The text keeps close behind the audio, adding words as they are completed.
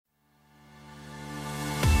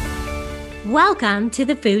Welcome to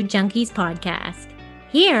the Food Junkies podcast.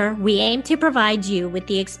 Here, we aim to provide you with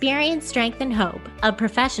the experience, strength, and hope of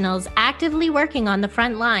professionals actively working on the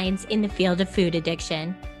front lines in the field of food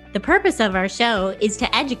addiction. The purpose of our show is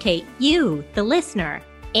to educate you, the listener,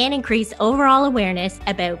 and increase overall awareness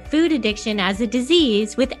about food addiction as a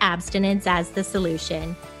disease with abstinence as the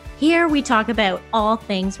solution. Here, we talk about all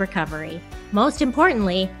things recovery. Most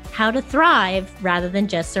importantly, how to thrive rather than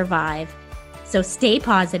just survive. So stay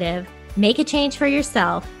positive, make a change for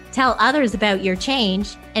yourself, tell others about your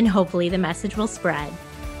change, and hopefully the message will spread.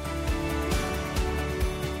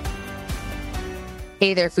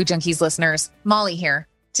 Hey there, Food Junkies listeners. Molly here.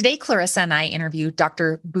 Today, Clarissa and I interview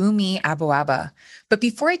Dr. Bunmi Abuaba. But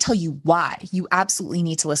before I tell you why you absolutely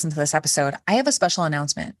need to listen to this episode, I have a special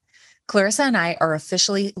announcement. Clarissa and I are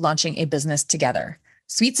officially launching a business together.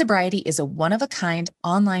 Sweet Sobriety is a one-of-a-kind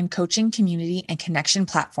online coaching community and connection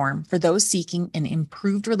platform for those seeking an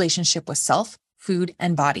improved relationship with self, food,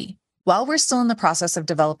 and body. While we're still in the process of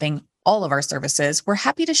developing all of our services, we're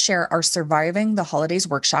happy to share our Surviving the Holidays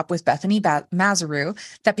workshop with Bethany Mazaru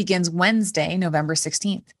that begins Wednesday, November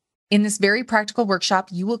 16th. In this very practical workshop,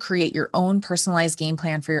 you will create your own personalized game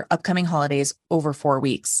plan for your upcoming holidays over 4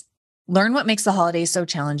 weeks. Learn what makes the holidays so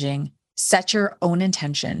challenging, set your own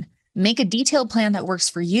intention, make a detailed plan that works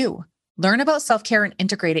for you. Learn about self-care and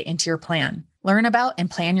integrate it into your plan. Learn about and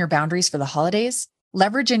plan your boundaries for the holidays.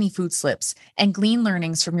 Leverage any food slips and glean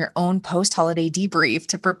learnings from your own post-holiday debrief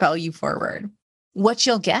to propel you forward. What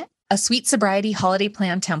you'll get: a Sweet Sobriety holiday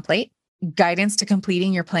plan template, guidance to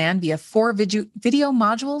completing your plan via 4 video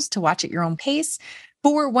modules to watch at your own pace,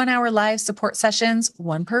 4 one-hour live support sessions,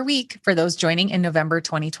 1 per week for those joining in November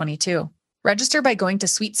 2022. Register by going to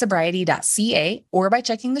sweetsobriety.ca or by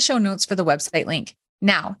checking the show notes for the website link.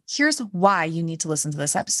 Now, here's why you need to listen to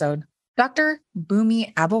this episode. Dr.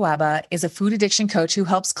 Bunmi Abuaba is a food addiction coach who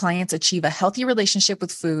helps clients achieve a healthy relationship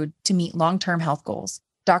with food to meet long-term health goals.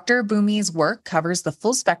 Dr. Bunmi's work covers the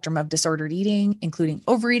full spectrum of disordered eating, including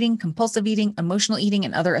overeating, compulsive eating, emotional eating,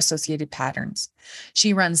 and other associated patterns.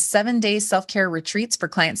 She runs 7-day self-care retreats for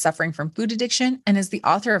clients suffering from food addiction and is the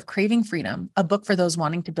author of Craving Freedom, a book for those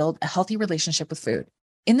wanting to build a healthy relationship with food.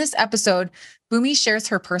 In this episode, Bunmi shares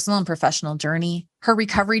her personal and professional journey, her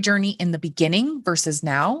recovery journey in the beginning versus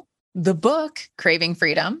now, the book, Craving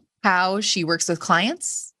Freedom, how she works with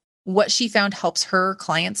clients, what she found helps her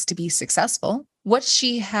clients to be successful, what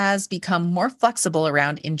she has become more flexible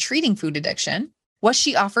around in treating food addiction, what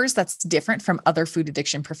she offers that's different from other food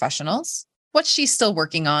addiction professionals, what she's still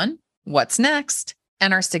working on, what's next,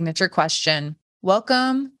 and our signature question.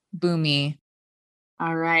 Welcome, Bunmi.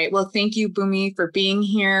 All right. Well, thank you, Bunmi, for being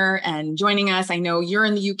here and joining us. I know you're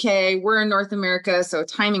in the UK, we're in North America, so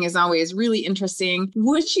timing is always really interesting.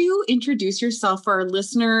 Would you introduce yourself for our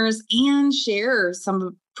listeners and share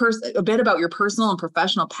a bit about your personal and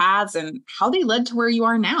professional paths and how they led to where you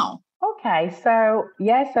are now? Okay. So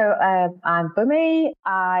I'm Bunmi.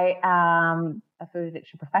 I am a food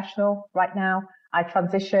addiction professional right now. I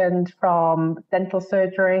transitioned from dental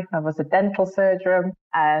surgery. I was a dental surgeon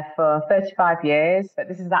for 35 years, but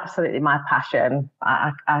this is absolutely my passion.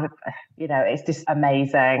 It's just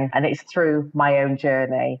amazing. And it's through my own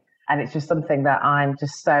journey. And it's just something that I'm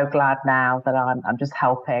just so glad now that I'm just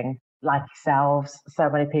helping, like yourselves. So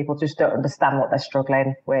many people just don't understand what they're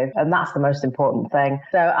struggling with. And that's the most important thing.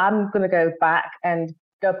 So I'm going to go back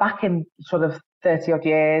in sort of 30 odd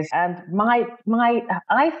years. And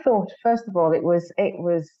I thought, first of all, it was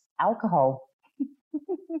alcohol.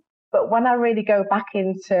 But when I really go back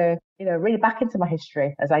into my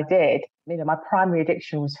history, as I did, my primary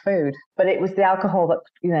addiction was food, but it was the alcohol that,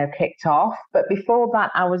 kicked off. But before that,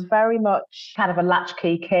 I was very much kind of a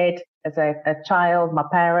latchkey kid. As a child, my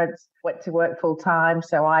parents went to work full time.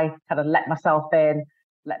 So I kind of let myself out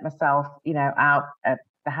of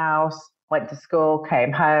the house, went to school,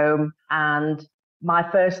 came home. And my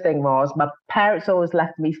first thing was my parents always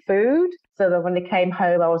left me food. So that when they came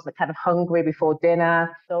home, I was kind of hungry before dinner.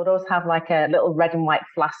 So I'd always have like a little red and white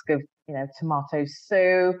flask of, tomato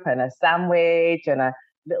soup and a sandwich and a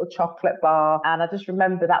little chocolate bar. And I just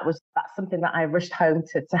remember that's something that I rushed home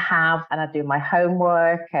to have. And I'd do my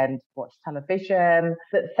homework and watch television.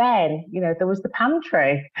 But then, there was the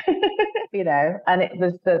pantry, and it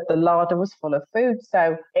was the larder was full of food.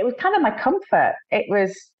 So it was kind of my comfort. It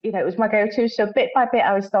was my go-to. So bit by bit,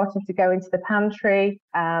 I was starting to go into the pantry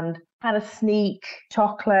and kind of sneak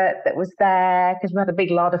chocolate that was there, because we had a big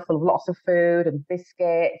larder full of lots of food and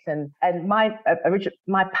biscuits, and my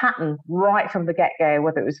pattern right from the get-go,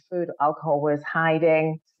 whether it was food or alcohol, was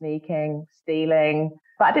hiding, sneaking, stealing.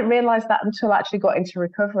 But I didn't realize that until I actually got into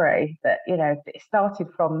recovery, that it started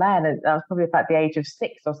from then, and I was probably about the age of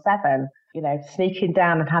 6 or 7. sneaking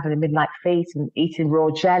down and having a midnight feast and eating raw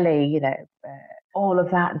jelly, all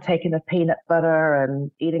of that, and taking the peanut butter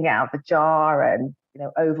and eating it out of the jar, and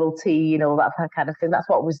Ovaltine, all that kind of thing. That's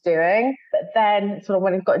what I was doing. But then sort of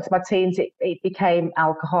when I got into my teens, it became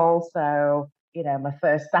alcohol. So, my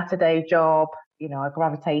first Saturday job, I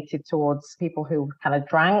gravitated towards people who kind of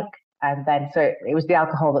drank. And then, so it was the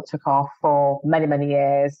alcohol that took off for many, many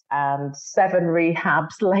years. And 7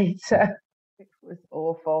 rehabs later, it was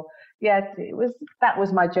awful. Yeah, that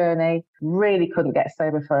was my journey. Really couldn't get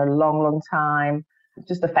sober for a long, long time. It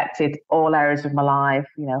just affected all areas of my life,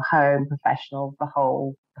 home, professional, the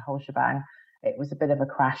whole shebang. It was a bit of a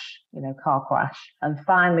crash, car crash. And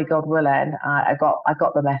finally, God willing, I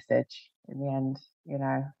got the message in the end.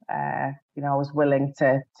 I was willing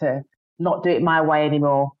to not do it my way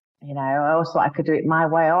anymore. I always thought I could do it my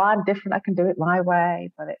way. Oh, I'm different. I can do it my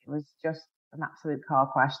way. But it was just an absolute car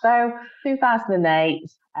crash. So 2008,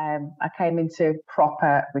 I came into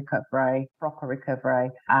proper recovery,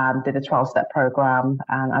 and did a 12-step program,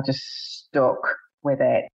 and I just stuck with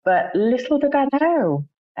it. But little did I know,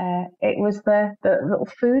 it was the little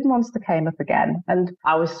food monster came up again. And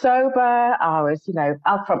I was sober. I was,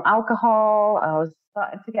 out from alcohol. I was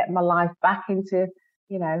starting to get my life back into,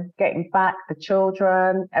 getting back the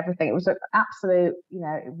children, everything. It was an absolute,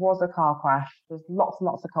 it was a car crash. There's lots and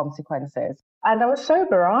lots of consequences. And I was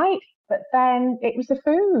sober, right? But then it was the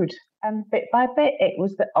food. And bit by bit, it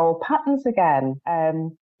was the old patterns again.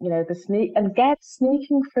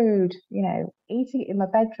 Sneaking food, eating it in my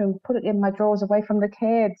bedroom, put it in my drawers away from the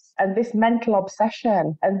kids, and this mental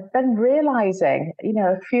obsession. And then realizing,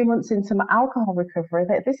 a few months into my alcohol recovery,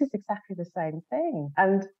 that this is exactly the same thing.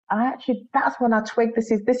 And that's when I twigged,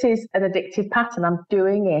 this is an addictive pattern. I'm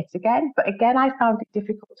doing it again. But again, I found it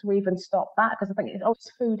difficult to even stop that, because I think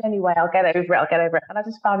it's food anyway. I'll get over it. And I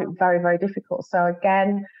just found it very, very difficult. So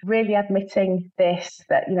again, really admitting this,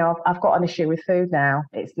 that, I've got an issue with food now.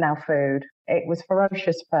 It's now food. It was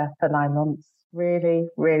ferocious for 9 months. Really,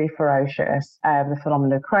 really ferocious. The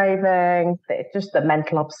phenomenon of craving, just the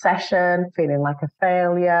mental obsession, feeling like a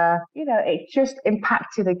failure. It just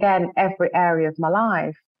impacted again every area of my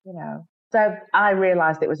life. So I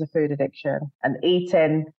realized it was a food addiction, and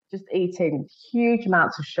eating huge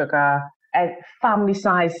amounts of sugar, and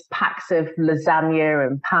family-sized packs of lasagna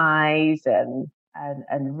and pies,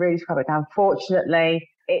 and really scrub it down. Fortunately,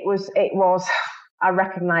 it was. I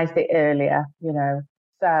recognized it earlier,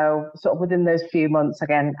 So sort of within those few months,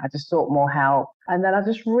 again, I just sought more help. And then I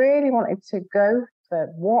just really wanted to go for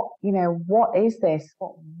what is this?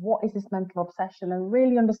 What is this mental obsession? And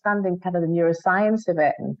really understanding kind of the neuroscience of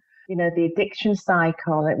it, and, the addiction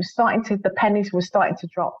cycle. And the pennies were starting to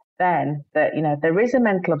drop then, that, there is a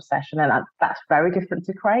mental obsession, and that's very different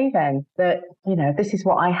to craving, that, this is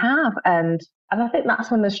what I have. And I think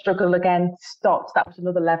that's when the struggle again stopped. That was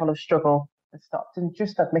another level of struggle. I stopped and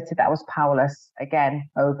just admitted that I was powerless again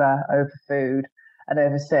over food and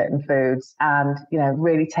over certain foods, and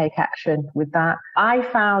really take action with that. I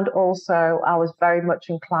found also I was very much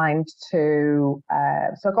inclined to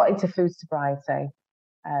so I got into food sobriety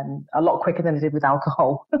a lot quicker than I did with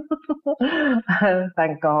alcohol.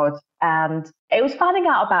 Thank God. And it was finding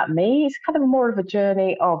out about me. It's kind of more of a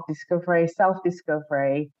journey of discovery,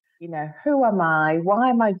 self-discovery. Who am I? Why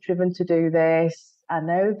am I driven to do this? I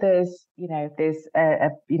know there's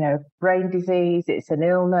a brain disease, it's an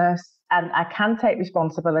illness, and I can take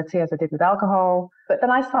responsibility, as I did with alcohol. But then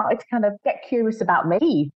I started to kind of get curious about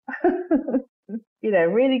me,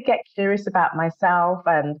 really get curious about myself,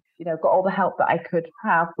 and, got all the help that I could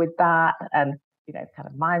have with that, and, kind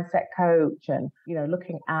of mindset coach, and,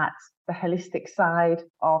 looking at the holistic side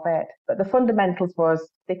of it. But the fundamentals was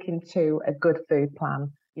sticking to a good food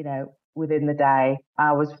plan, within the day.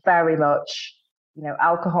 I was very much,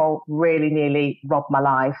 alcohol really nearly robbed my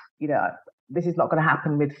life. This is not going to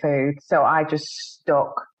happen with food. So I just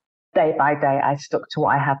stuck day by day. I stuck to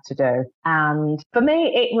what I had to do. And for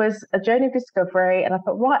me, it was a journey of discovery. And I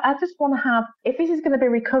thought, right, I just want to have, if this is going to be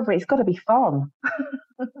recovery, it's got to be fun.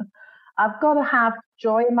 I've got to have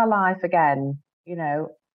joy in my life again.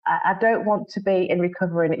 I don't want to be in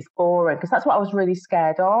recovery and it's boring, because that's what I was really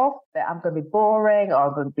scared of, that I'm going to be boring, or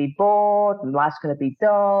I'm going to be bored and life's going to be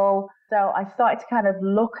dull. So I started to kind of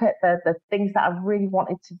look at the things that I really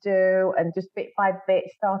wanted to do, and just bit by bit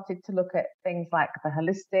started to look at things like the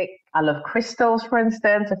holistic. I love crystals, for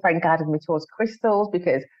instance. A friend guided me towards crystals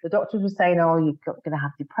because the doctors were saying, oh, you're going to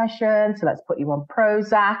have depression, so let's put you on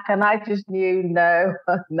Prozac. And I just knew, no,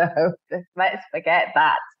 let's forget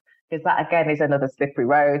that. because that again is another slippery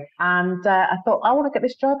road. And I thought, I want to get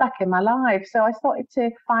this joy back in my life. So I started to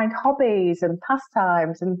find hobbies and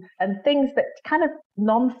pastimes and things that kind of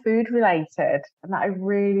non-food related and that I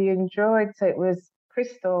really enjoyed. So it was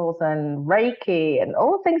crystals and Reiki and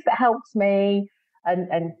all the things that helped me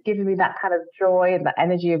and giving me that kind of joy and that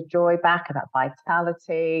energy of joy back and that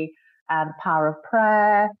vitality and power of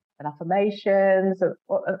prayer and affirmations and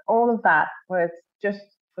all of that was just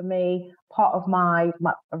for me part of my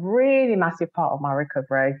a really massive part of my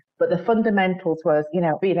recovery. But the fundamentals was,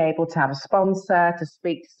 being able to have a sponsor, to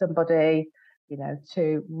speak to somebody,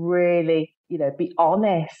 to really, be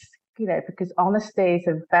honest, because honesty is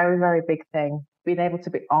a very, very big thing. Being able to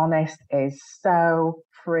be honest is so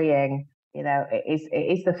freeing. It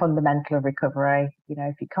is the fundamental of recovery.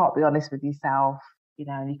 If you can't be honest with yourself,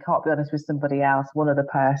 and you can't be honest with somebody else, one other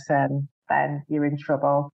person, then you're in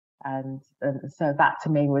trouble. And so that to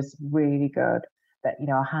me was really good that,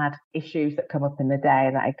 I had issues that come up in the day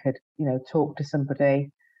and that I could, talk to somebody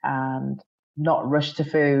and not rush to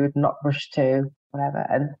food, not rush to whatever.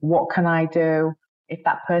 And what can I do if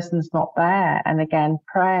that person's not there? And again,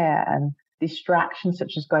 prayer and distractions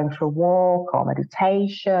such as going for a walk or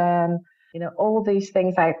meditation, all these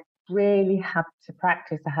things I really had to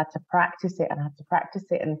practice. I had to practice it and I had to practice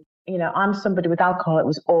it. And, I'm somebody with alcohol, it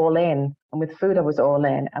was all in. And with food, I was all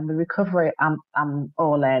in. And with recovery, I'm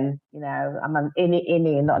all in. I'm an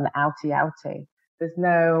innie and not an outie. There's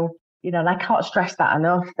no, and I can't stress that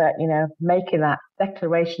enough that, making that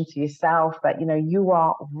declaration to yourself that, you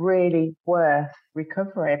are really worth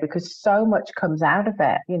recovery because so much comes out of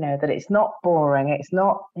it, that it's not boring. It's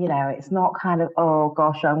not, it's not kind of, oh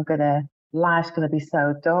gosh, life's going to be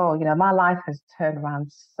so dull. My life has turned around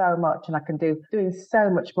so much and I can doing so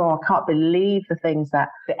much more. I can't believe the things the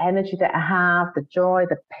energy that I have, the joy,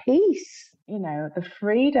 the peace, the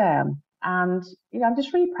freedom. And, I'm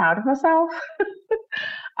just really proud of myself.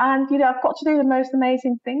 And, I've got to do the most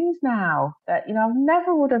amazing things now that, I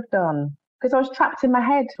never would have done because I was trapped in my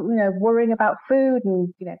head, worrying about food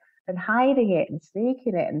and, and hiding it and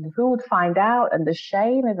sneaking it and who would find out and the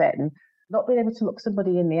shame of it and not being able to look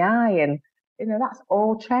somebody in the eye. And, that's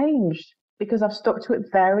all changed because I've stuck to a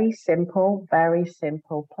very simple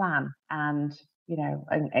plan and,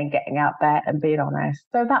 and getting out there and being honest.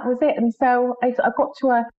 So that was it. And so I got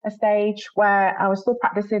to a stage where I was still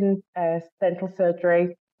practicing dental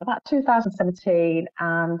surgery about 2017.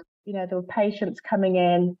 And, there were patients coming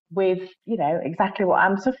in with, exactly what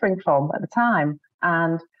I'm suffering from at the time.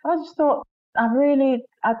 And I just thought, it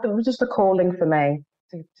was just a calling for me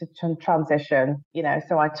to transition,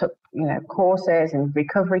 so I took, courses in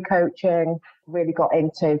recovery coaching, really got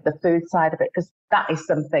into the food side of it because that is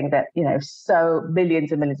something that, so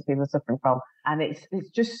millions and millions of people are suffering from. And it's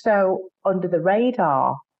just so under the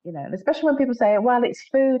radar, and especially when people say, well, it's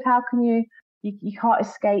food, how can you can't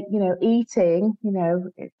escape, eating,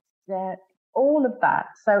 it's all of that.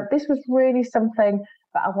 So this was really something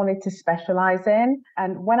that I wanted to specialize in.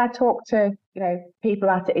 And when I talk to, people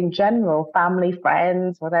about it in general, family,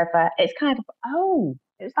 friends, whatever, it's kind of,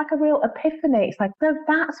 it's like a real epiphany. It's like, no,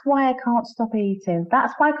 that's why I can't stop eating.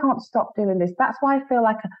 That's why I can't stop doing this. That's wwhy I feel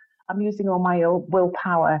like I'm using all my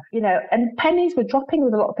willpower, and pennies were dropping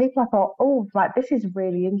with a lot of people. I thought, this is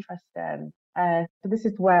really interesting. So this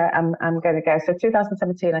is where I'm going to go. So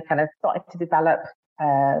 2017, I kind of started to develop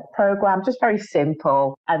program, just very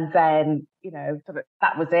simple. And then,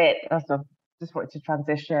 that was it. I just wanted to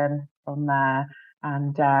transition from there.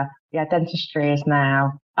 And dentistry is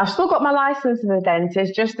now. I've still got my license as a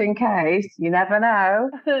dentist just in case. You never know.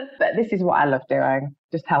 But this is what I love doing,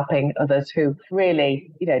 just helping others who really,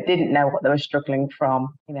 didn't know what they were struggling from,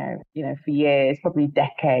 for years, probably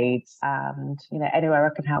decades. And, anywhere I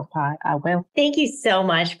can help, I will. Thank you so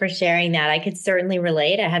much for sharing that. I could certainly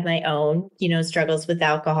relate. I had my own, struggles with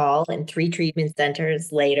alcohol and 3 treatment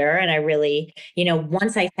centers later. And I really,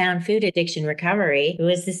 once I found food addiction recovery, it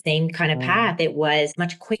was the same kind of path. It was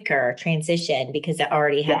much quicker transition because I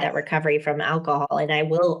already had that recovery from alcohol. And I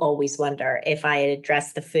will always wonder if I had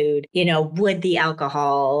addressed the food,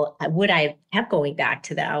 would I have kept going back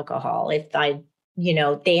to the alcohol if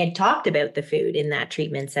they had talked about the food in that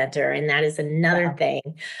treatment center. And that is another thing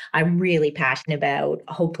I'm really passionate about,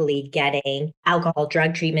 hopefully getting alcohol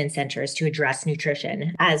drug treatment centers to address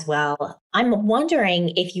nutrition as well. I'm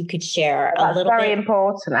wondering if you could share a little bit. That's very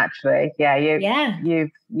important, actually. Yeah.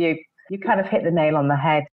 You kind of hit the nail on the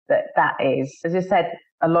head that is, as you said,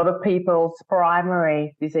 a lot of people's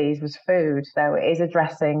primary disease was food. So it is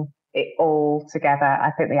addressing it all together.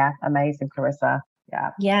 I think, amazing, Clarissa. Yeah.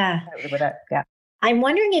 Yeah. Totally with it. Yeah. I'm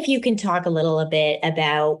wondering if you can talk a little bit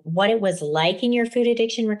about what it was like in your food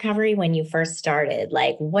addiction recovery when you first started.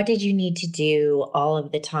 Like, what did you need to do all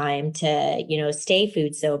of the time to, stay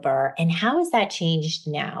food sober? And how has that changed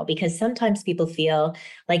now? Because sometimes people feel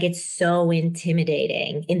like it's so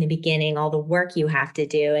intimidating in the beginning, all the work you have to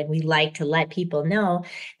do. And we like to let people know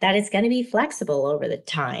that it's going to be flexible over the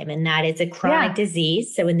time and that it's a chronic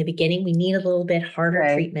disease. So in the beginning, we need a little bit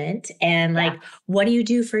harder treatment. And what do you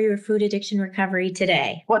do for your food addiction recovery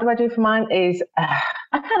today? What do I do for mine is I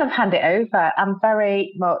kind of hand it over.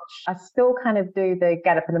 I still kind of do the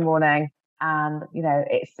get up in the morning and,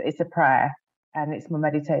 it's a prayer and it's my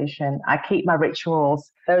meditation. I keep my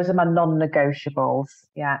rituals. Those are my non-negotiables.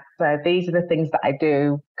 Yeah. So these are the things that I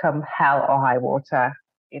do come hell or high water,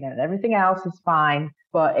 and everything else is fine,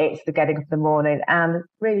 but it's the getting up in the morning and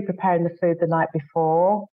really preparing the food the night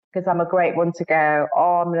before, because I'm a great one to go,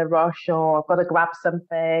 I'm in a rush or I've got to grab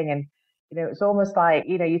something. And it's almost like,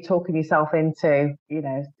 you're talking yourself into,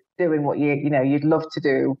 doing what you'd love to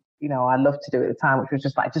do. I love to do at the time, which was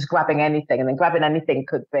just grabbing anything. And then grabbing anything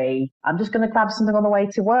could be, I'm just going to grab something on the way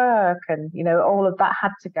to work. And, all of that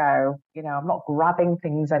had to go. I'm not grabbing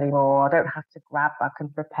things anymore. I don't have to grab. I can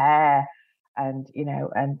prepare and,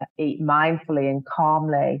 and eat mindfully and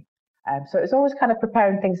calmly. So it's always kind of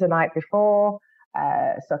preparing things the night before.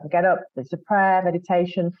 So I can get up, there's a prayer,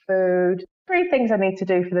 meditation, food, 3 things I need to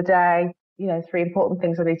do for the day. 3 important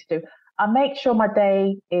things I need to do. I make sure my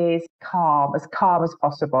day is calm as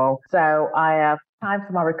possible. So I have time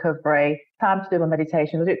for my recovery, time to do my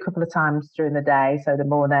meditation. I'll do it a couple of times during the day. So the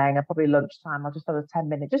morning and probably lunchtime, I'll just have 10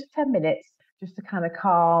 minutes just to kind of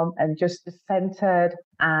calm and just centered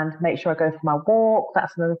and make sure I go for my walk.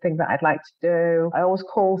 That's another thing that I'd like to do. I always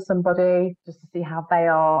call somebody just to see how they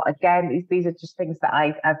are. Again, these are just things that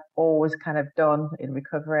I've always kind of done in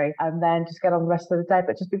recovery, and then just get on the rest of the day,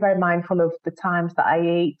 but just be very mindful of the times that I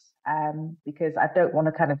eat, because I don't want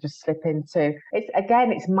to kind of just slip into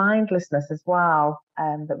it's mindlessness as well,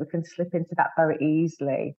 that we can slip into that very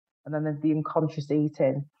easily. And then there's the unconscious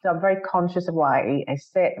eating. So I'm very conscious of what I eat. I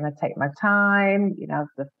sit and I take my time,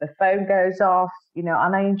 the phone goes off, and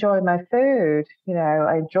I enjoy my food.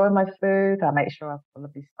 I enjoy my food. I make sure I've got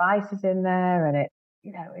lovely spices in there and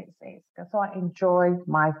so I enjoy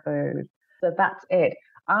my food. So that's it.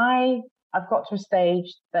 I've got to a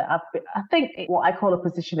stage that I think what I call a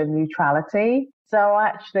position of neutrality. So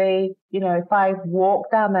actually, if I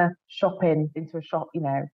walk down into a shop,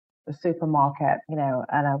 the supermarket, and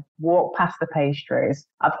I walk past the pastries,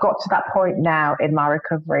 I've got to that point now in my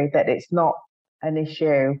recovery that it's not an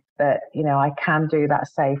issue, that, I can do that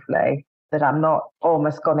safely, that I'm not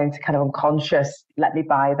almost gone into kind of unconscious, let me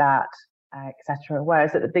buy that, etc.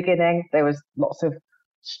 Whereas at the beginning, there was lots of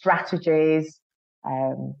strategies,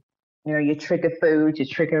 you trigger food, you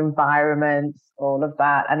trigger environments, all of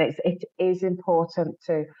that. And it is important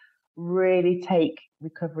to really take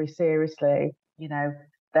recovery seriously,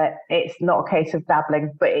 that it's not a case of dabbling,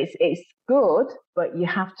 but it's good, but you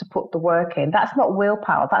have to put the work in. That's not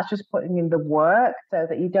willpower. That's just putting in the work so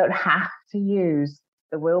that you don't have to use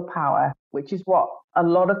the willpower, which is what a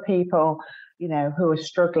lot of people, who are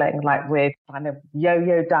struggling like with kind of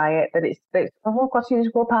yo-yo diet, that it's I've got to use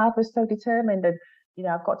willpower, we're so determined. And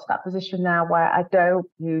I've got to that position now where I don't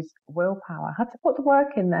use willpower. I had to put the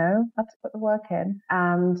work in though.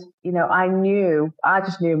 And, I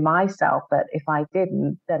just knew myself that if I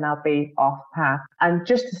didn't, then I'll be off path. And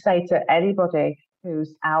just to say to anybody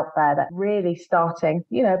who's out there that really starting,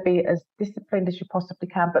 be as disciplined as you possibly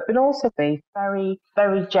can, but also be very,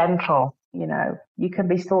 very gentle. You can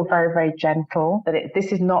be still very, very gentle, that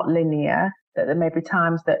this is not linear, that there may be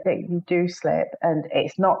times that you do slip, and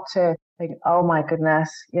it's not to think, oh my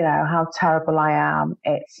goodness, how terrible I am.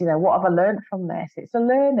 It's, what have I learned from this? It's a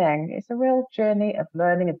learning. It's a real journey of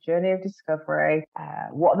learning, a journey of discovery.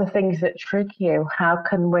 What are the things that trick you? How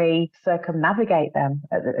can we circumnavigate them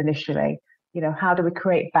initially? How do we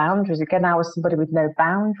create boundaries? Again, I was somebody with no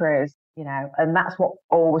boundaries, and that's what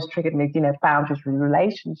always triggered me, boundaries with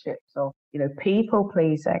relationships or, people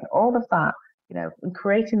pleasing, all of that. And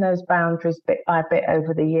creating those boundaries bit by bit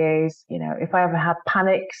over the years. If I ever had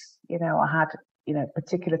panics, I had,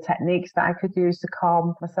 particular techniques that I could use to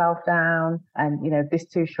calm myself down, and, this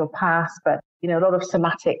too shall pass. But, a lot of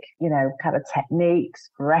somatic, kind of techniques,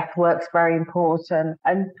 breath work's very important,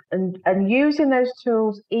 and using those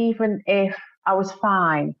tools, even if I was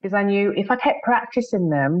fine, because I knew if I kept practicing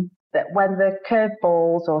them, that when the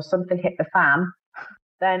curveballs or something hit the fan,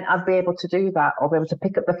 then I'd be able to do that, or be able to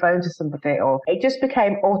pick up the phone to somebody, or it just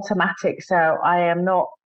became automatic. So I am not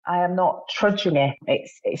trudging it.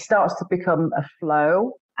 It starts to become a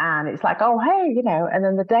flow, And it's like, oh, hey, and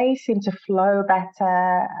then the days seem to flow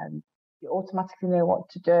better and you automatically know what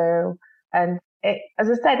to do. And as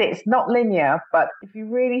I said, it's not linear, but if you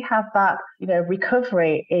really have that,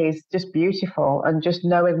 recovery is just beautiful, and just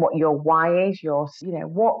knowing what your why is,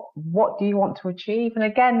 what do you want to achieve? And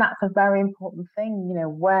again, that's a very important thing.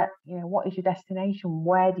 What is your destination?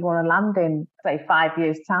 Where do you want to land in, say, 5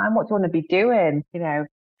 years' time? What do you want to be doing?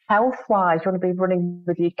 Health-wise, do you want to be running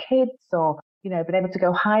with your kids, or being able to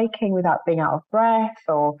go hiking without being out of breath,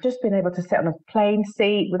 or just being able to sit on a plane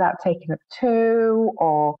seat without taking up two,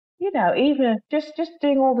 or even just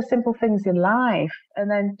doing all the simple things in life,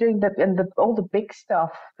 and then doing all the big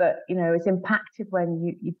stuff that is impacted when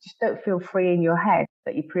you just don't feel free in your head,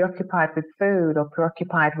 that you're preoccupied with food or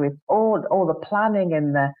preoccupied with all the planning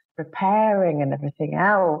and the preparing and everything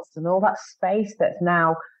else, and all that space that's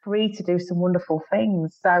now free to do some wonderful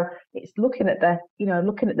things. So it's looking at the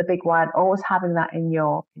big why, and always having that in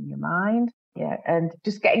your mind. Yeah, and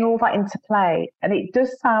just getting all that into play. And it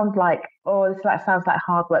does sound like, sounds like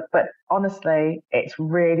hard work, but honestly, it's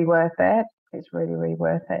really worth it. It's really, really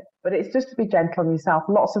worth it. But it's just to be gentle on yourself.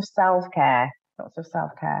 Lots of self-care, lots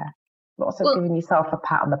of giving yourself a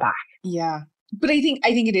pat on the back. Yeah. But I think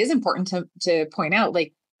it is important to point out,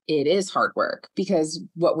 like, it is hard work, because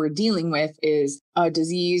what we're dealing with is a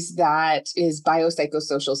disease that is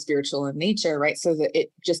biopsychosocial, spiritual in nature, right? So that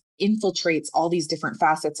it just infiltrates all these different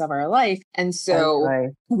facets of our life. And so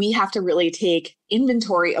we have to really take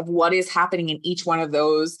inventory of what is happening in each one of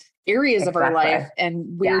those areas of our life, and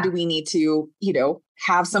where do we need to,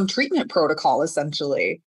 have some treatment protocol,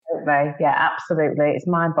 essentially. Yeah, absolutely. It's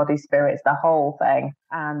mind, body, spirit, it's the whole thing.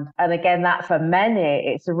 And again, that for many,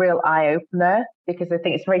 it's a real eye-opener, because I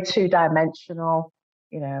think it's very two-dimensional,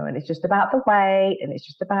 and it's just about the weight, and it's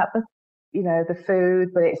just about the, the food,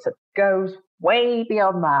 but it goes way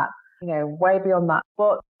beyond that, way beyond that.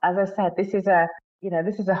 But as I said, this is a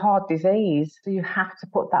hard disease, so you have to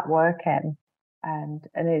put that work in. And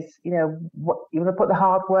it's, what you want to put the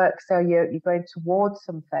hard work, so you're going towards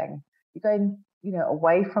something. You're going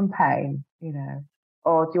away from pain,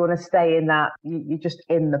 or do you want to stay in that, you're just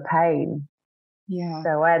in the pain? Yeah.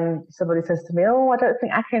 So when somebody says to me, oh, I don't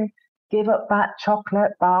think I can give up that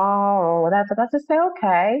chocolate bar or whatever, I just say,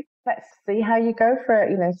 okay, let's see how you go for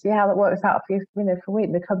it, see how it works out for you, for a week,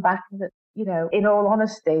 and they come back and, in all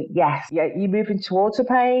honesty, yes, you're moving towards the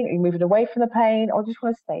pain, you're moving away from the pain, or just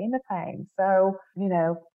want to stay in the pain. So,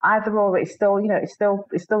 either or, it's still,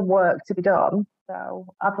 it's still work to be done. So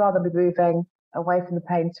I'd rather be moving away from the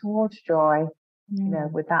pain towards joy,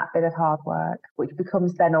 with that bit of hard work, which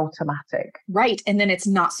becomes then automatic. Right. And then it's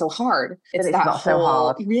not so hard. It's not so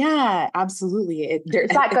hard. Yeah, absolutely.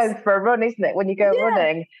 It's like going for a run, isn't it? When you go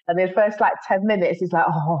running, and the first 10 minutes is like,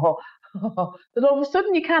 then all of a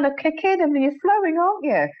sudden you kind of kick in, and then you're flowing, aren't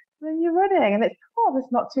you? And then you're running, and it's,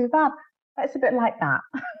 that's not too bad. It's a bit like that.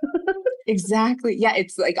 Exactly. Yeah.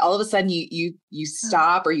 It's like all of a sudden you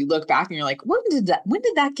stop, or you look back and you're like, when did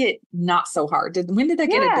that get not so hard? When did that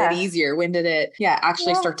get a bit easier? When did it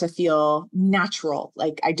actually start to feel natural?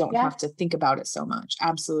 Like I don't have to think about it so much.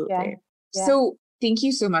 Absolutely. Yeah. So thank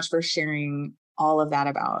you so much for sharing all of that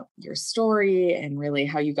about your story, and really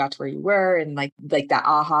how you got to where you were, and like that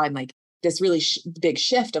aha, and like this really big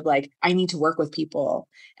shift of like, I need to work with people.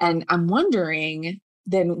 And I'm wondering,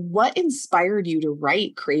 then what inspired you to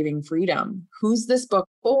write Craving Freedom? Who's this book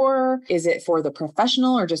for? Is it for the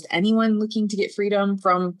professional, or just anyone looking to get freedom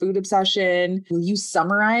from food obsession? Will you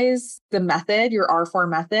summarize the method, your R4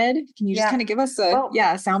 method? Can you just kind of give us a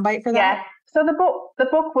soundbite for that? Yeah. So the book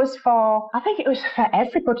was I think it was for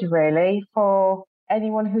everybody, really, for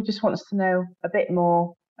anyone who just wants to know a bit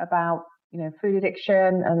more about, food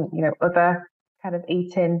addiction and, other kind of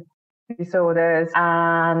eating disorders,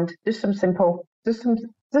 and just some little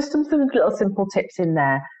simple tips in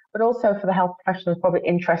there, but also for the health professionals probably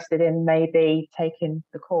interested in maybe taking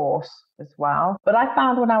the course as well. But I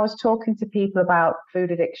found when I was talking to people about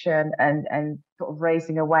food addiction and sort of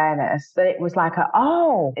raising awareness, that it was like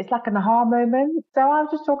it's like an aha moment. So I was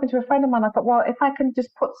just talking to a friend of mine. I thought, well, if I can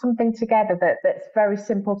just put something together that's very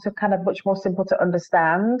simple to kind of much more simple to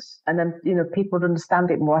understand, and then, people would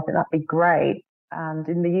understand it more, I think that'd be great. And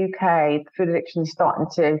in the UK, food addiction is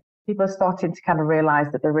people are starting to kind of realize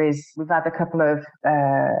that we've had a couple of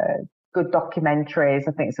good documentaries,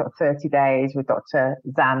 I think sort of 30 Days with Dr.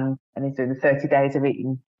 Zan, and he's doing the 30 days of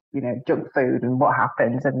eating, junk food and what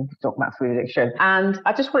happens, and talk about food addiction. And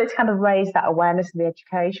I just wanted to kind of raise that awareness in the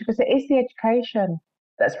education, because it is the education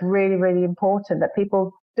that's really, really important, that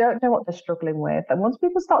people don't know what they're struggling with. And once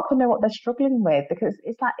people start to know what they're struggling with, because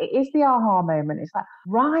it's like, it is the aha moment. It's like,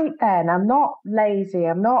 right then, I'm not lazy,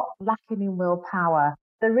 I'm not lacking in willpower.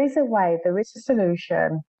 there is a way, there is a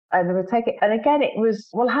solution. And they would take it. And again, it was,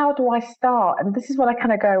 well, how do I start? And this is when I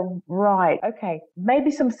kind of go, right, okay,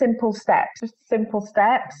 maybe some simple steps, just simple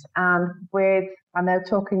steps. And I know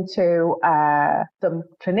talking to some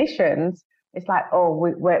clinicians, it's like, oh,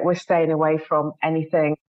 we're staying away from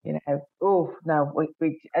anything, oh, no,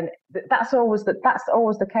 and that's always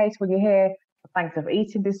the case when you hear things of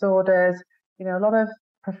eating disorders, a lot of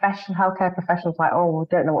healthcare professionals like, oh, we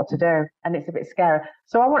don't know what to do, and it's a bit scary.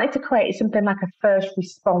 So I wanted to create something like a first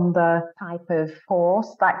responder type of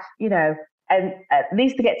course, like, and at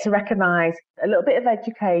least to get to recognize a little bit of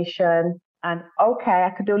education, and okay,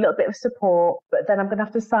 I could do a little bit of support, but then I'm going to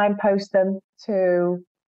have to signpost them to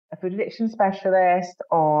a food addiction specialist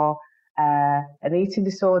or an eating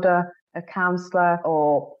disorder, a counsellor,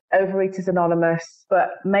 or Overeaters Anonymous, but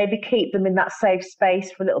maybe keep them in that safe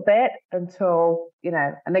space for a little bit until,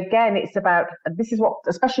 and again, it's about, this is what,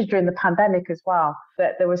 especially during the pandemic as well,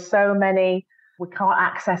 that there were so many, we can't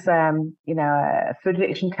access, a food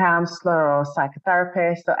addiction counsellor or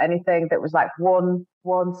psychotherapist or anything. That was like one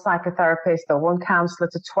psychotherapist or one counsellor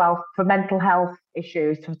to 12 for mental health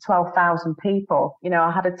issues to 12,000 people.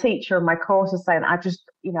 I had a teacher in my courses saying, I've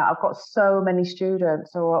got so many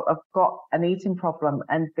students, or I've got an eating problem,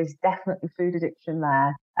 and there's definitely food addiction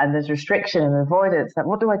there, and there's restriction and avoidance. Like,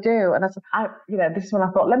 what do I do? And I said, this is when I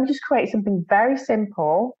thought, let me just create something very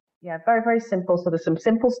simple. Yeah, very, very simple. So there's some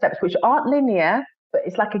simple steps which aren't linear, but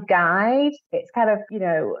it's like a guide. It's kind of,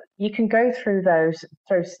 you can go through those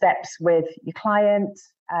steps with your clients.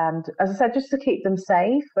 And as I said, just to keep them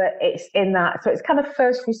safe, but it's in that. So it's kind of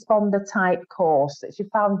first responder type course. It's your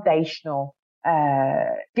foundational,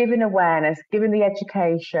 giving awareness, giving the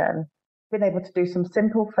education, being able to do some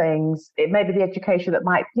simple things. It may be the education that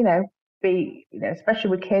might, be,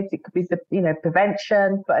 especially with kids, it could be the,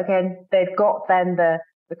 prevention. But again, they've got then the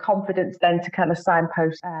confidence then to kind of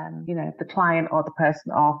signpost, the client or the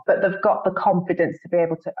person off, but they've got the confidence to be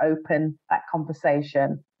able to open that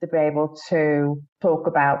conversation, to be able to talk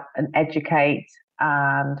about and educate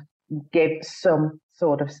and give some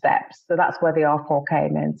sort of steps. So that's where the R4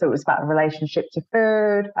 came in. So it was about a relationship to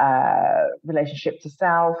food, relationship to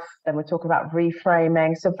self. Then we're talking about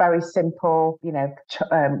reframing. So very simple,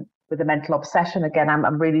 with the mental obsession. Again,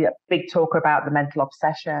 I'm really a big talker about the mental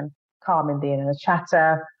obsession. Calming the inner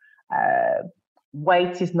chatter.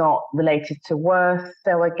 Weight is not related to worth.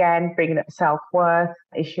 So again, bringing up self-worth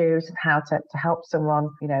issues and how to help someone,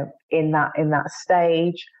 in that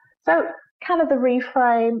stage. So kind of the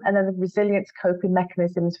reframe, and then the resilience coping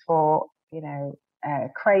mechanisms for,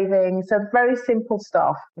 craving. So very simple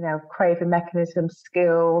stuff, craving mechanisms,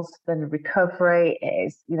 skills. Then the recovery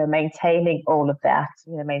is, maintaining all of that,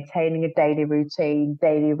 maintaining a daily routine,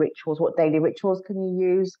 daily rituals. What daily rituals can you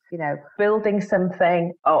use? Building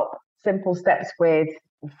something up, simple steps with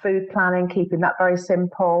food planning, keeping that very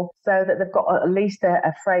simple so that they've got at least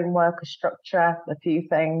a framework, a structure, a few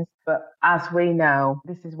things. But as we know,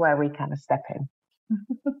 this is where we kind of step in.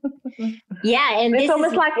 Yeah, and it's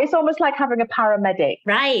almost like having a paramedic.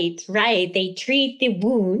 Right. They treat the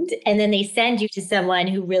wound and then they send you to someone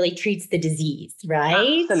who really treats the disease,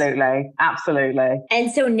 right? Absolutely. And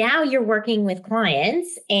so now you're working with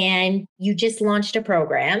clients and you just launched a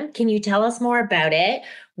program. Can you tell us more about it?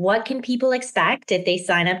 What can people expect if they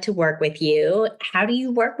sign up to work with you? How do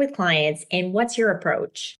you work with clients, and what's your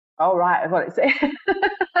approach? All right. Well,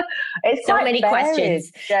 it's so quite many varied.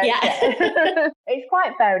 questions. Yeah. It's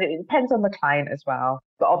quite varied. It depends on the client as well.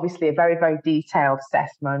 But obviously a very, very detailed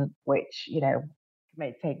assessment, which,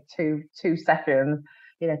 may take two sessions,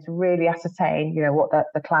 to really ascertain, what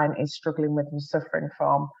the client is struggling with and suffering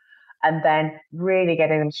from. And then really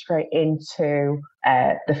getting them straight into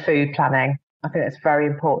the food planning. I think it's very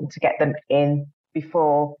important to get them in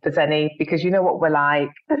before there's any, because you know what we're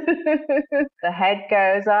like. The head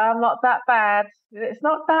goes, oh, I'm not that bad. It's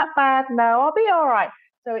not that bad. No, I'll be all right.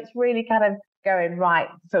 So it's really kind of going right,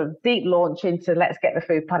 sort of deep launch into let's get the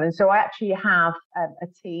food planning. So I actually have a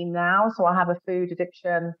team now. So I have a food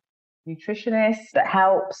addiction nutritionist that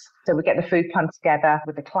helps. So we get the food plan together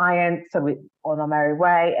with the client. So we're on our merry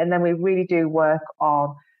way. And then we really do work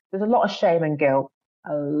on, there's a lot of shame and guilt,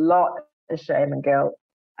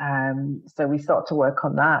 so we start to work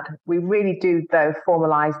on that. We really do, though,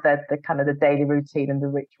 formalize the kind of the daily routine and the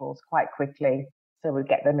rituals quite quickly. So we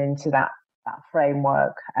get them into that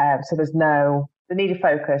framework. So there's we need a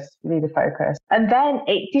focus. And then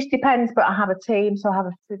it just depends, but I have a team. So I have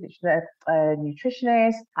a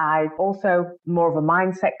nutritionist. I also more of a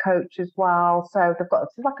mindset coach as well. So they've got,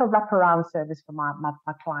 it's like a wraparound service for my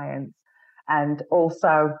clients. And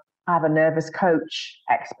also I have a nervous coach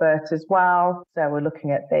expert as well. So we're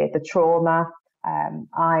looking at the trauma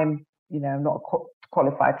I'm, not a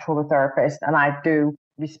qualified trauma therapist, and I do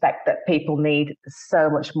respect that people need so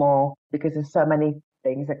much more because there's so many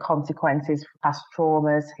things, the consequences, past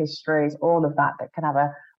traumas, histories, all of that can have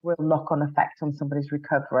a real knock-on effect on somebody's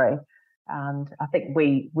recovery. And I think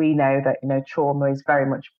we know that, trauma is very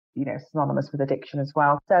much, synonymous with addiction as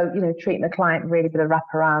well. So, treating the client really with a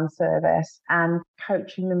wraparound service and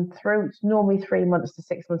coaching them through. It's normally 3 months to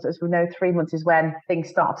 6 months. As we know, 3 months is when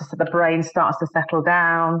the brain starts to settle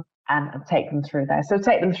down, and take them through there. So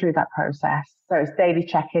take them through that process. So it's daily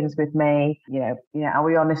check-ins with me. Are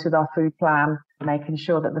we honest with our food plan? Making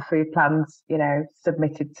sure that the food plan's,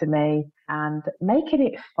 submitted to me, and making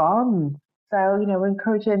it fun. So, we're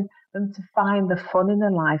encouraging them to find the fun in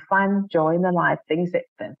their life, find joy in their life, things that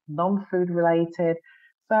are non-food related.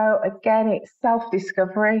 So again, it's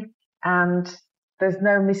self-discovery, and there's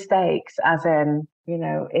no mistakes, as in,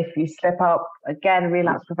 if you slip up, again,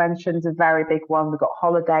 relapse prevention is a very big one. We've got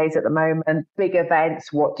holidays at the moment, big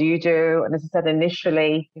events. What do you do? And as I said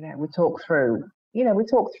initially, we talk through,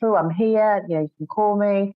 I'm here, you can call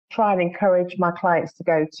me, try and encourage my clients to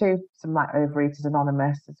go to some like Overeaters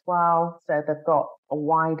Anonymous as well. So they've got a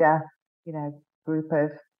wider, group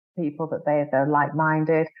of people that they're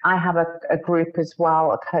like-minded. I have a group as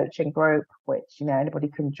well, a coaching group, which, anybody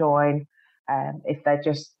can join. If they're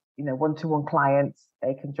just, one-to-one clients,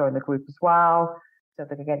 they can join the group as well. So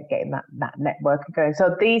they're getting that network going.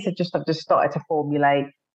 So these I've just started to formulate.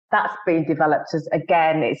 That's been developed as,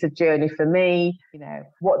 again, it's a journey for me.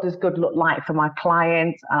 What does good look like for my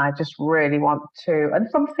clients? And I just really want to,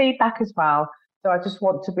 and from feedback as well. So I just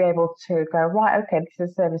want to be able to go, right, okay, this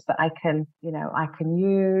is a service that I can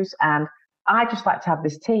use. And I just like to have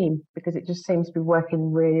this team because it just seems to be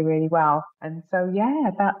working really, really well. And so, yeah,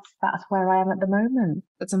 that's where I am at the moment.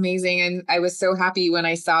 That's amazing. And I was so happy when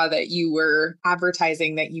I saw that you were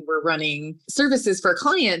advertising that you were running services for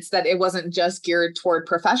clients, that it wasn't just geared toward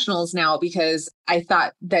professionals now, because I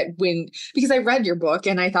thought that because I read your book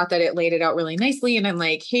and I thought that it laid it out really nicely. And I'm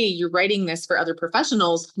like, hey, you're writing this for other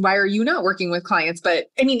professionals. Why are you not working with clients? But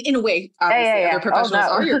I mean, in a way, obviously other professionals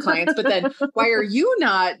are your clients, but then why are you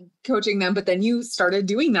not coaching them? But then you started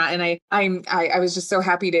doing that. And I was just so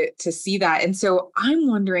happy to see that. And so I'm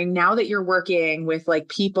wondering, now that you're working with like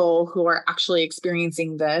people who are actually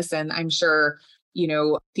experiencing this, and I'm sure,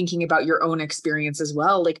 thinking about your own experience as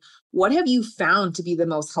well, like what have you found to be the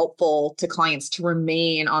most helpful to clients to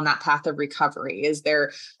remain on that path of recovery? Is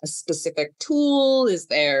there a specific tool? Is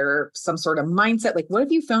there some sort of mindset? Like what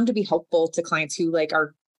have you found to be helpful to clients who like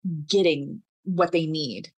are getting what they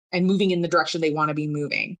need and moving in the direction they want to be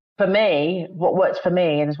moving? For me, what works for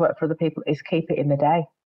me and has worked for other people is keep it in the day.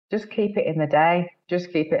 Just keep it in the day.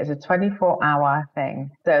 Just keep it as a 24-hour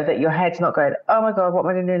thing so that your head's not going, oh my God, what am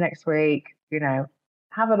I going to do next week?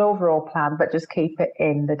 Have an overall plan, but just keep it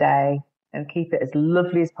in the day and keep it as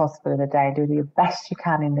lovely as possible in the day and do the best you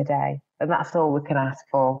can in the day. And that's all we can ask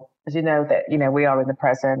for. As you know, that, we are in the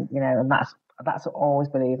present, and that's what I always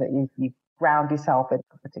believe, that you ground yourself in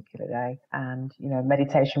a particular day. And,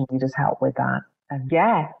 meditation really does help with that. And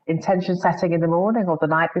intention setting in the morning or the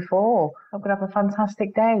night before. I'm going to have a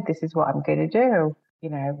fantastic day. This is what I'm going to do,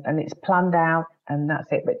 and it's planned out and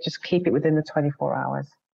that's it. But just keep it within the 24 hours.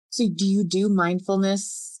 So do you do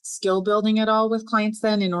mindfulness skill building at all with clients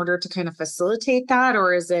then in order to kind of facilitate that?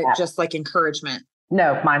 Or is it just like encouragement?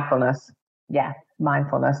 No, mindfulness. Yeah,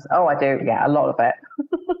 mindfulness. Oh, I do. Yeah, a lot of it.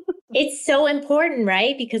 It's so important,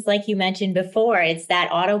 right? Because like you mentioned before, it's that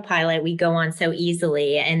autopilot we go on so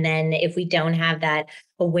easily. And then if we don't have that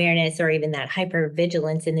awareness or even that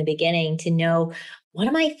hypervigilance in the beginning to know, what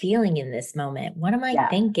am I feeling in this moment? What am I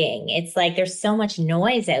thinking? It's like there's so much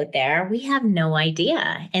noise out there. We have no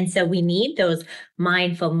idea. And so we need those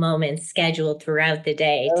mindful moments scheduled throughout the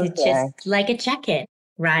day to just like a check-in,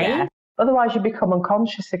 right? Yeah. Otherwise, you become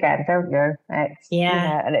unconscious again, don't you?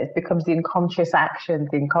 And it becomes the unconscious action,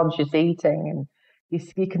 the unconscious eating, and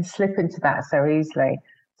you can slip into that so easily.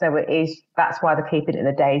 So that's why the keeping it in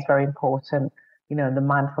the day is very important. And the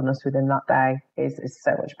mindfulness within that day is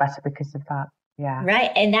so much better because of that. Yeah. Right.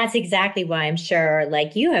 And that's exactly why I'm sure,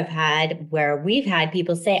 like you have had, where we've had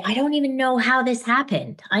people say, I don't even know how this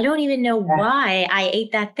happened. I don't even know why I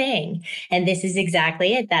ate that thing. And this is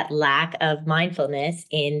exactly it, that lack of mindfulness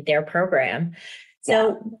in their program.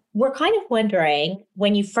 So we're kind of wondering,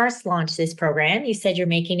 when you first launched this program, you said you're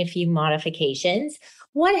making a few modifications.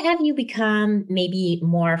 What have you become maybe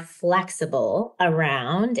more flexible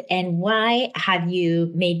around, and why have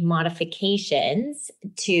you made modifications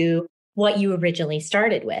to what you originally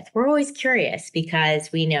started with? We're always curious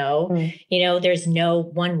because we know, there's no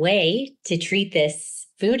one way to treat this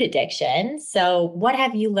food addiction. So what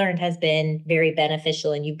have you learned has been very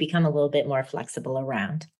beneficial and you've become a little bit more flexible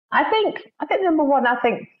around? I think number one,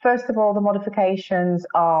 first of all, the modifications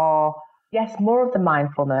are, yes, more of the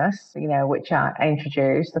mindfulness, which I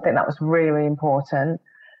introduced. I think that was really, really important,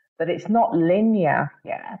 but it's not linear.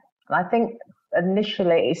 Yeah. And I think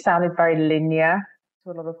initially it sounded very linear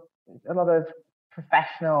to a lot of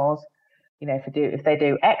professionals. If they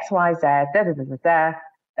do X, Y, Z,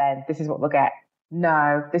 then this is what they'll get.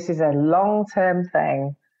 No, this is a long-term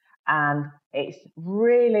thing. And it's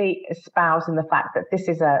really espousing the fact that this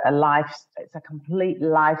is it's a complete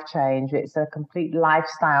life change. It's a complete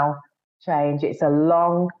lifestyle change. It's a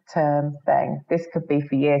long-term thing. This could be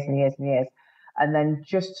for years and years and years. And then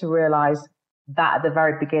just to realize that at the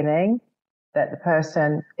very beginning, that the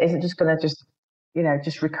person isn't just going to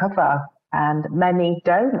just recover. And many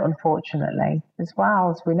don't, unfortunately, as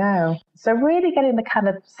well, as we know. So really getting the kind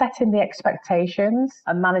of setting the expectations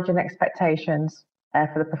and managing expectations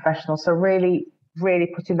for the professional. So really, really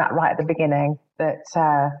putting that right at the beginning that,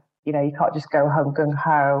 you can't just go home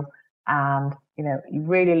gung-ho and, you're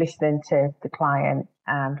really listening to the client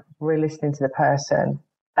and really listening to the person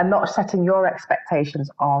and not setting your expectations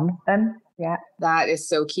on them. Yeah. That is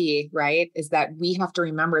so key, right? Is that we have to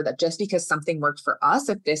remember that just because something worked for us,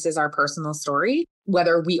 if this is our personal story,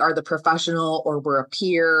 whether we are the professional or we're a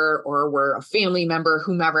peer or we're a family member,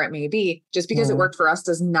 whomever it may be, just because it worked for us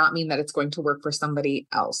does not mean that it's going to work for somebody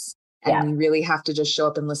else. And we really have to just show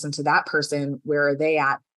up and listen to that person. Where are they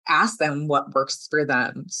at? Ask them what works for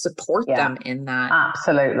them, support them in that.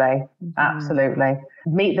 Absolutely. Absolutely.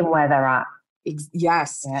 Meet them where they're at.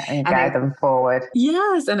 Yes. Yeah, and guide them forward.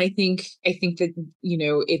 Yes. And I think that,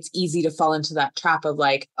 it's easy to fall into that trap of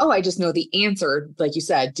like, oh, I just know the answer. Like you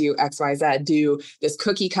said, do X, Y, Z, do this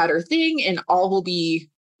cookie cutter thing and all will be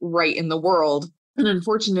right in the world. And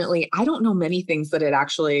unfortunately, I don't know many things that it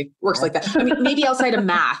actually works like that. I mean, maybe outside of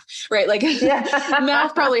math, right? Like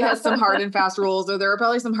math probably has some hard and fast rules, or there are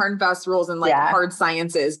probably some hard and fast rules in hard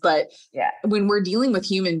sciences. But when we're dealing with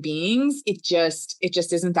human beings, it just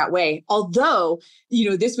isn't that way. Although,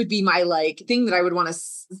 this would be my thing that I would want to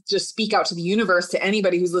just speak out to the universe, to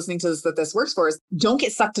anybody who's listening to this, that this works for, is don't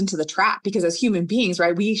get sucked into the trap, because as human beings,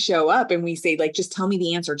 right, we show up and we say just tell me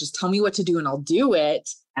the answer, just tell me what to do and I'll do it.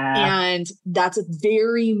 And that's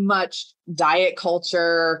very much diet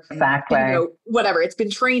culture. Exactly. Whatever. It's been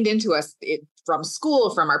trained into us from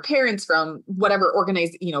school, from our parents, from whatever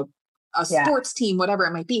organized, a sports team, whatever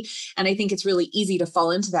it might be. And I think it's really easy to fall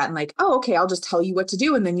into that and oh, okay, I'll just tell you what to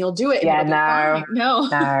do and then you'll do it. No.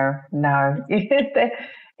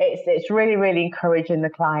 It's really, really encouraging the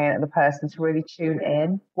client and the person to really tune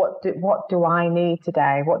in. What do I need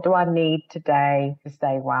today? What do I need today to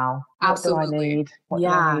stay well? Absolutely. What do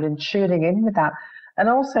I need? And tuning in with that. And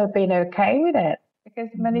also being okay with it, because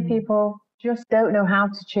many people just don't know how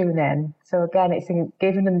to tune in. So again, it's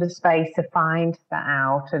giving them the space to find that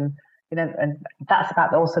out. And, and that's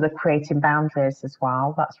about also the creating boundaries as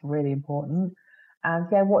well. That's really important.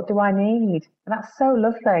 And what do I need? And that's so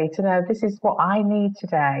lovely to know this is what I need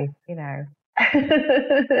today,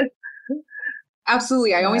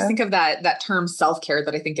 Absolutely. I always think of that term self-care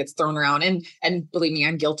that I think gets thrown around, and believe me,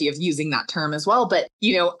 I'm guilty of using that term as well. But,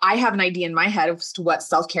 I have an idea in my head as to what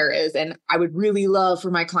self-care is, and I would really love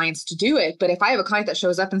for my clients to do it. But if I have a client that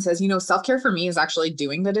shows up and says, self-care for me is actually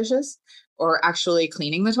doing the dishes or actually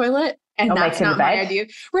cleaning the toilet, and that's not my idea,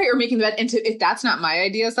 right? Or making the bed. And if that's not my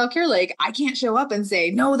idea of self-care, I can't show up and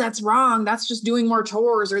say, no, that's wrong. That's just doing more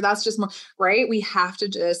chores, or that's just more, right? We have to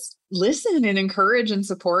just listen and encourage and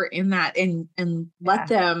support in that and let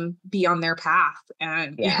them be on their path.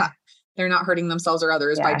 And they're not hurting themselves or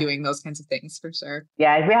others by doing those kinds of things, for sure.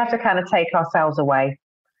 Yeah. We have to kind of take ourselves away,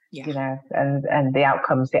 and the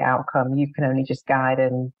outcome's the outcome. You can only just guide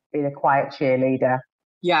and be the quiet cheerleader.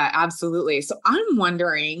 Yeah, absolutely. So I'm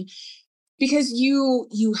wondering, because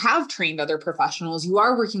you have trained other professionals, you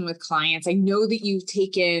are working with clients. I know that you've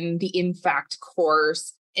taken the InFact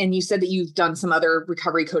course, and you said that you've done some other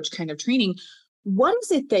recovery coach kind of training. What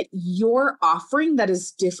is it that you're offering that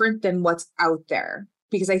is different than what's out there?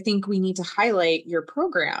 Because I think we need to highlight your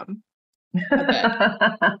program a bit.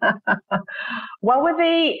 Well,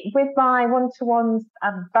 with my one-to-ones,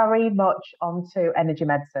 I'm very much onto energy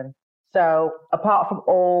medicine. So apart from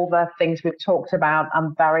all the things we've talked about,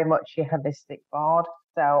 I'm very much a holistic bod.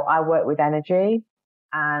 So I work with energy.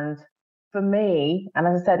 And for me, and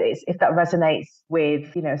as I said, if that resonates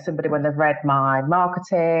with, somebody when they've read my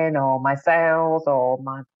marketing or my sales or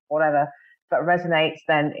my whatever, if that resonates,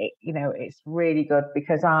 then it's really good,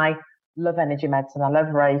 because I love energy medicine. I love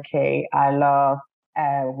Reiki. I love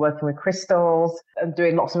working with crystals and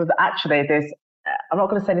doing lots of, actually there's I'm not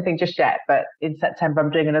going to say anything just yet, but in September, I'm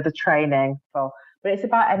doing another training but it's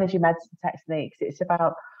about energy medicine techniques. It's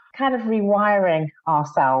about kind of rewiring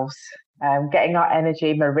ourselves, getting our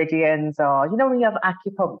energy meridians, or, when you have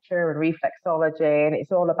acupuncture and reflexology, and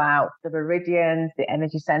it's all about the meridians, the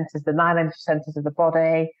energy centers, the 9 energy centers of the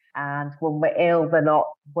body. And when we're ill, they're not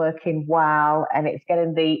working well, and it's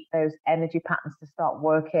getting those energy patterns to start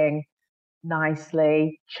working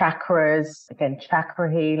nicely. Chakras, again,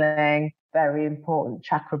 chakra healing, very important.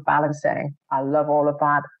 Chakra balancing, I love all of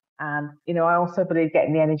that. And I also believe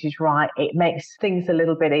getting the energies right, it makes things a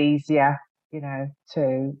little bit easier,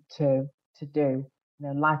 to do.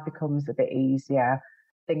 Life becomes a bit easier,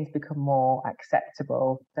 things become more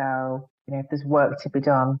acceptable. So if there's work to be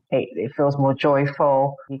done, it feels more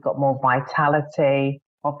joyful. You've got more vitality,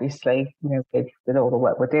 obviously, with all the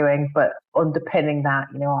work we're doing, but underpinning that,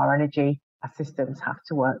 our energy, our systems have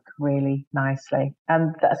to work really nicely.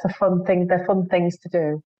 And that's a fun thing. They're fun things to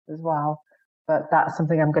do as well. But that's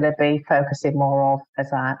something I'm going to be focusing more of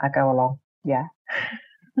as I go along. Yeah.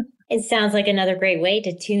 It sounds like another great way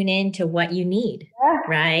to tune in to what you need,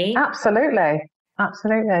 right? Absolutely.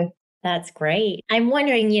 That's great. I'm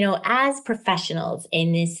wondering, as professionals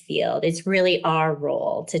in this field, it's really our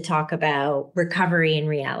role to talk about recovery in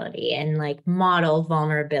reality and model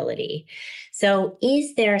vulnerability. So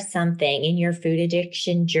is there something in your food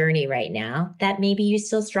addiction journey right now that maybe you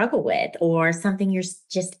still struggle with, or something you're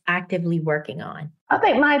just actively working on? I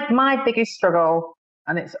think my biggest struggle,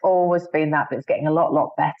 and it's always been that, but it's getting a lot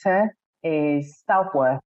better, is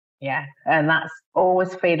self-worth. Yeah. And that's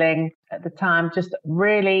always feeling at the time just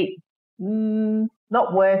really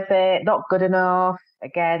not worth it, not good enough.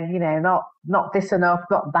 Again, not this enough,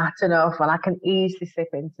 not that enough. And I can easily slip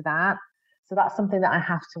into that. So that's something that I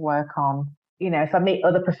have to work on. If I meet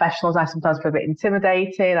other professionals, I sometimes feel a bit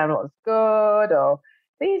intimidated. I'm not as good, or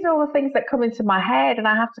these are all the things that come into my head, and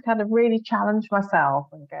I have to kind of really challenge myself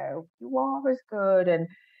and go, you are as good. And,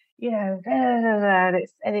 and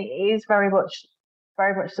it is very much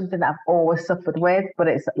something that I've always suffered with, but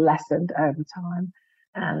it's lessened over time.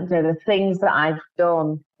 And the things that I've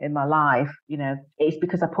done in my life, it's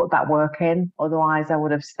because I put that work in. Otherwise, I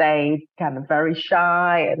would have stayed kind of very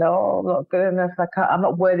shy and, I'm not good enough. I'm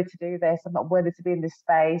not worthy to do this. I'm not worthy to be in this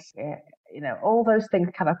space. All those things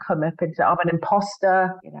kind of come up into, I'm an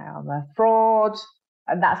imposter, I'm a fraud.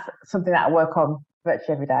 And that's something that I work on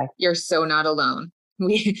virtually every day. You're so not alone.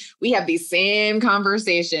 We have these same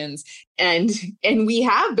conversations, and we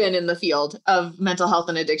have been in the field of mental health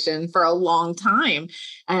and addiction for a long time,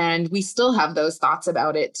 and we still have those thoughts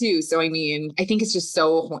about it too. So, I think it's just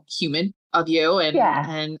so human of you. And,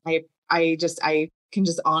 and I can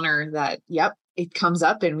just honor that. Yep. It comes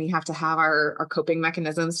up, and we have to have our coping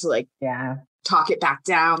mechanisms to talk it back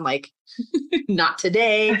down. Not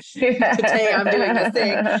today. Today I'm doing this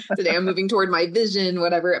thing. Today I'm moving toward my vision,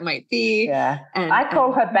 whatever it might be. Yeah. And I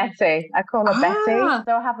call her Betty. Betty.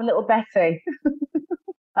 So I have a little Betty.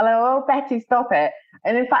 Hello, Betty, stop it.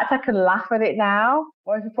 And in fact, I can laugh at it now.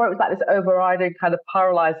 Whereas before it was like this overriding kind of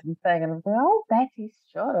paralyzing thing. And I'm like, oh, Betty,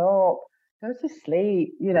 shut up. Go to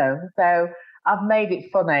sleep, So I've made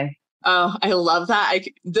it funny. Oh, I love that.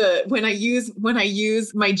 When I use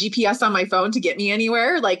my GPS on my phone to get me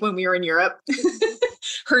anywhere, like when we were in Europe,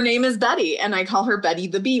 her name is Betty, and I call her Betty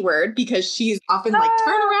the B word, because she's often like,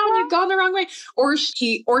 turn around, you've gone the wrong way. Or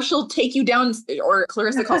she'll take you down, or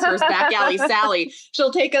Clarissa calls hers back alley Sally.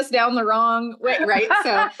 She'll take us down the wrong way, right?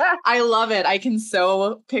 So I love it. I can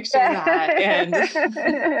so picture that.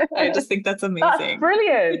 And I just think that's amazing. That's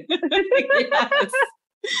brilliant. Yes.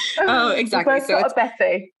 Oh, exactly. So it's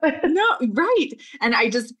Betty. No, right. And I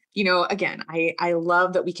just, again, I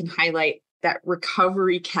love that we can highlight that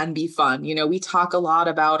recovery can be fun. We talk a lot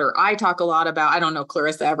about, or I talk a lot about, I don't know if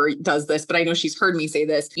Clarissa ever does this, but I know she's heard me say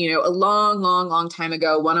this, a long time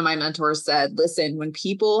ago, one of my mentors said, listen, when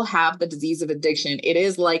people have the disease of addiction, it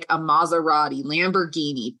is like a Maserati,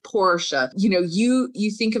 Lamborghini, Porsche.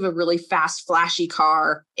 You think of a really fast, flashy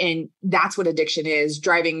car, and that's what addiction is,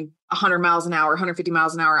 driving 100 miles an hour, 150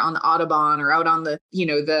 miles an hour on the Autobahn, or out on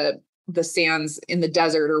the sands in the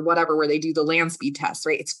desert or whatever, where they do the land speed test,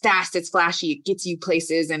 right? It's fast, it's flashy, it gets you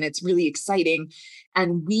places, and it's really exciting.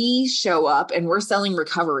 And we show up and we're selling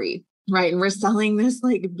recovery, right? And we're selling this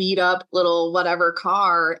beat up little whatever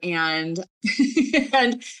car, and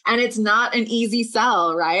and it's not an easy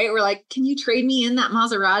sell, right? We're like, can you trade me in that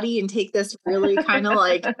Maserati and take this really kind of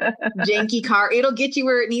janky car? It'll get you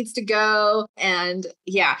where it needs to go. And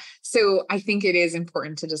yeah, so I think it is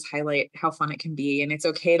important to just highlight how fun it can be, and it's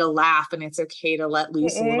okay to laugh, and it's okay to let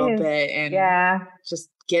loose a little bit, and just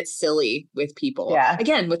get silly with people. Yeah.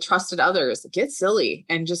 Again, with trusted others, get silly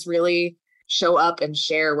and just really show up and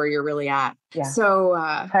share where you're really at. Yeah. So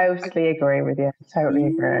totally agree with you. Totally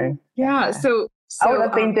agree. Yeah. So I would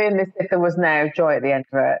have been doing this if there was no joy at the end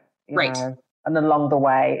of it. You know? And along the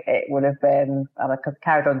way, it would have been, I could have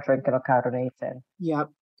carried on drinking or carried on eating. Yep,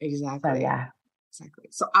 exactly. So, yeah. Exactly.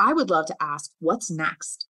 So I would love to ask, what's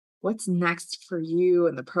next? What's next for you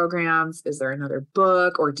and the programs? Is there another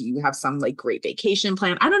book, or do you have some like great vacation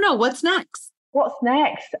plan? I don't know. What's next? What's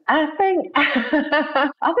next? I think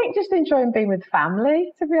just enjoying being with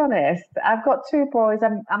family, to be honest. I've got 2 boys.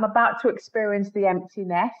 I'm about to experience the empty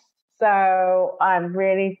nest. So I'm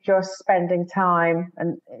really just spending time,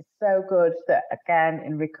 and it's so good that, again,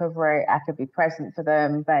 in recovery, I could be present for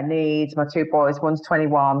them, their needs. My 2 boys, one's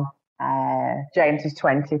 21, James is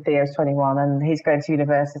 20, Theo's 21, and he's going to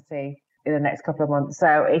university in the next couple of months.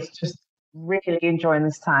 So it's just really enjoying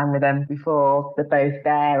this time with them before they're both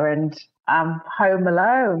there, and I'm home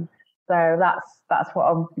alone. So that's what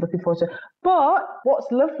I'm looking forward to. But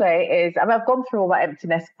what's lovely is, I've gone through all that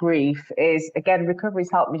emptiness grief, is, again,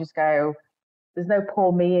 recovery's helped me just go, there's no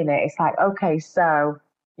poor me in it. It's like, okay, so,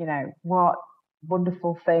 what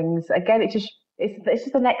wonderful things. Again, it's just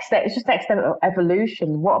the next step. It's just the next step of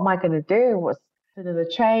evolution. What am I going to do? What's another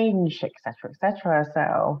change, etc., etc.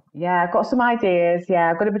 So, yeah, I've got some ideas. Yeah,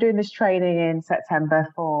 I'm going to be doing this training in September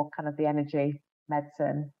for kind of the energy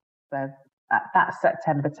medicine. So that's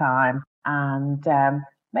September time. And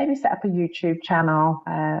maybe set up a YouTube channel.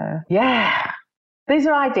 Yeah, these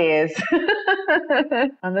are ideas.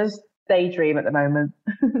 And there's daydream at the moment.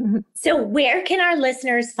 So where can our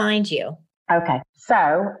listeners find you? Okay,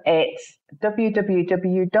 so it's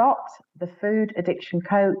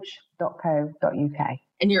www.thefoodaddictioncoach.co.uk.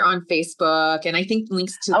 And you're on Facebook, and I think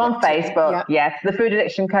links to... I'm on Facebook, yep. Yes. The Food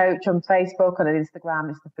Addiction Coach on Facebook, and on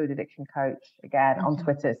Instagram, it's the Food Addiction Coach. Again, on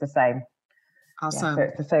Twitter, it's the same. Awesome. Yeah, so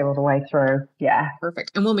it's the same all the way through. Yeah.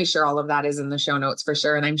 Perfect. And we'll make sure all of that is in the show notes for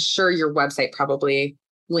sure. And I'm sure your website probably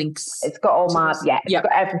links. It's got all my, it's got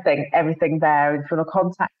everything there. If you want to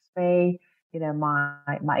contact me,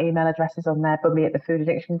 my email address is on there, Bummy at the Food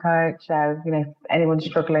Addiction Coach. So, if anyone's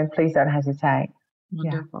struggling, please don't hesitate.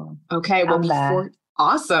 Wonderful. Yeah. Okay. Well,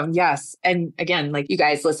 awesome. Yes. And again, like, you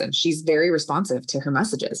guys, listen, she's very responsive to her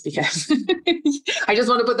messages, because I just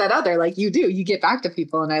want to put that out there. Like you do, you get back to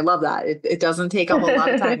people, and I love that. It doesn't take a whole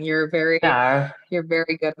lot of time. You're very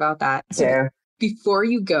good about that. So before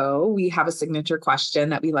you go, we have a signature question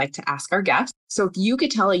that we like to ask our guests. So if you could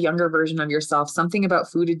tell a younger version of yourself something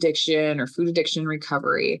about food addiction or food addiction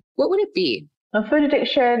recovery, what would it be? Well, food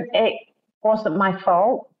addiction, it wasn't my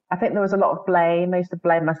fault. I think there was a lot of blame. I used to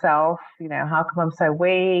blame myself. How come I'm so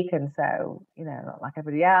weak and so, not like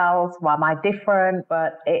everybody else? Why am I different?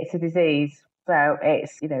 But it's a disease. So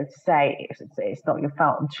it's, to say it's not your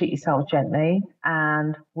fault, and treat yourself gently.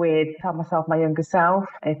 And tell myself, my younger self,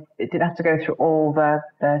 it didn't have to go through all the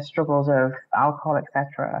struggles of alcohol,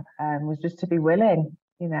 etc. Was just to be willing.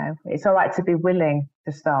 It's all right to be willing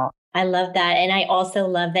to start. I love that. And I also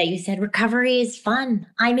love that you said recovery is fun.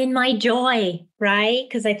 I'm in my joy, right?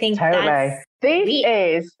 Because I think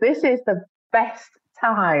this is the best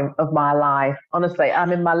time of my life. Honestly,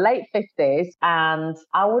 I'm in my late 50s and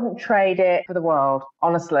I wouldn't trade it for the world.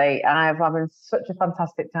 Honestly, I'm having such a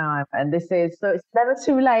fantastic time. And so it's never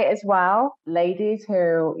too late as well. Ladies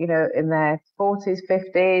who, in their 40s,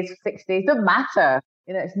 50s, 60s, doesn't matter.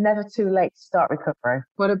 It's never too late to start recovery.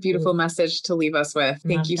 What a beautiful message to leave us with.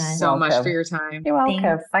 Thank you so much for your time. You're welcome.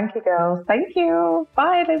 Thanks. Thank you, girls. Thank you.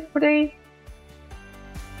 Bye, everybody.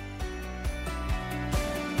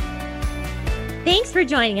 Thanks for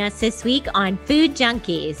joining us this week on Food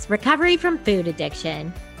Junkies, Recovery from Food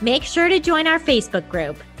Addiction. Make sure to join our Facebook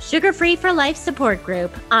group, Sugar Free for Life support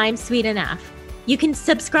group, I'm Sweet Enough. You can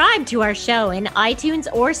subscribe to our show in iTunes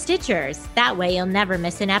or Stitchers. That way you'll never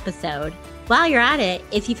miss an episode. While you're at it,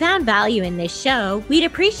 if you found value in this show, we'd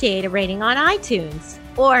appreciate a rating on iTunes.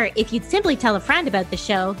 Or if you'd simply tell a friend about the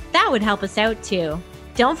show, that would help us out too.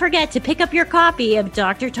 Don't forget to pick up your copy of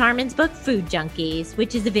Dr. Tarman's book, Food Junkies,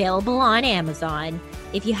 which is available on Amazon.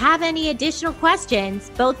 If you have any additional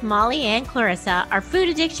questions, both Molly and Clarissa are food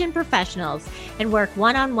addiction professionals and work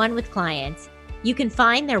one-on-one with clients. You can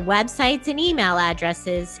find their websites and email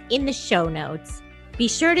addresses in the show notes. Be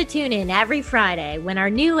sure to tune in every Friday when our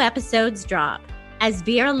new episodes drop. As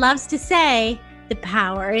Vera loves to say, the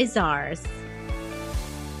power is ours.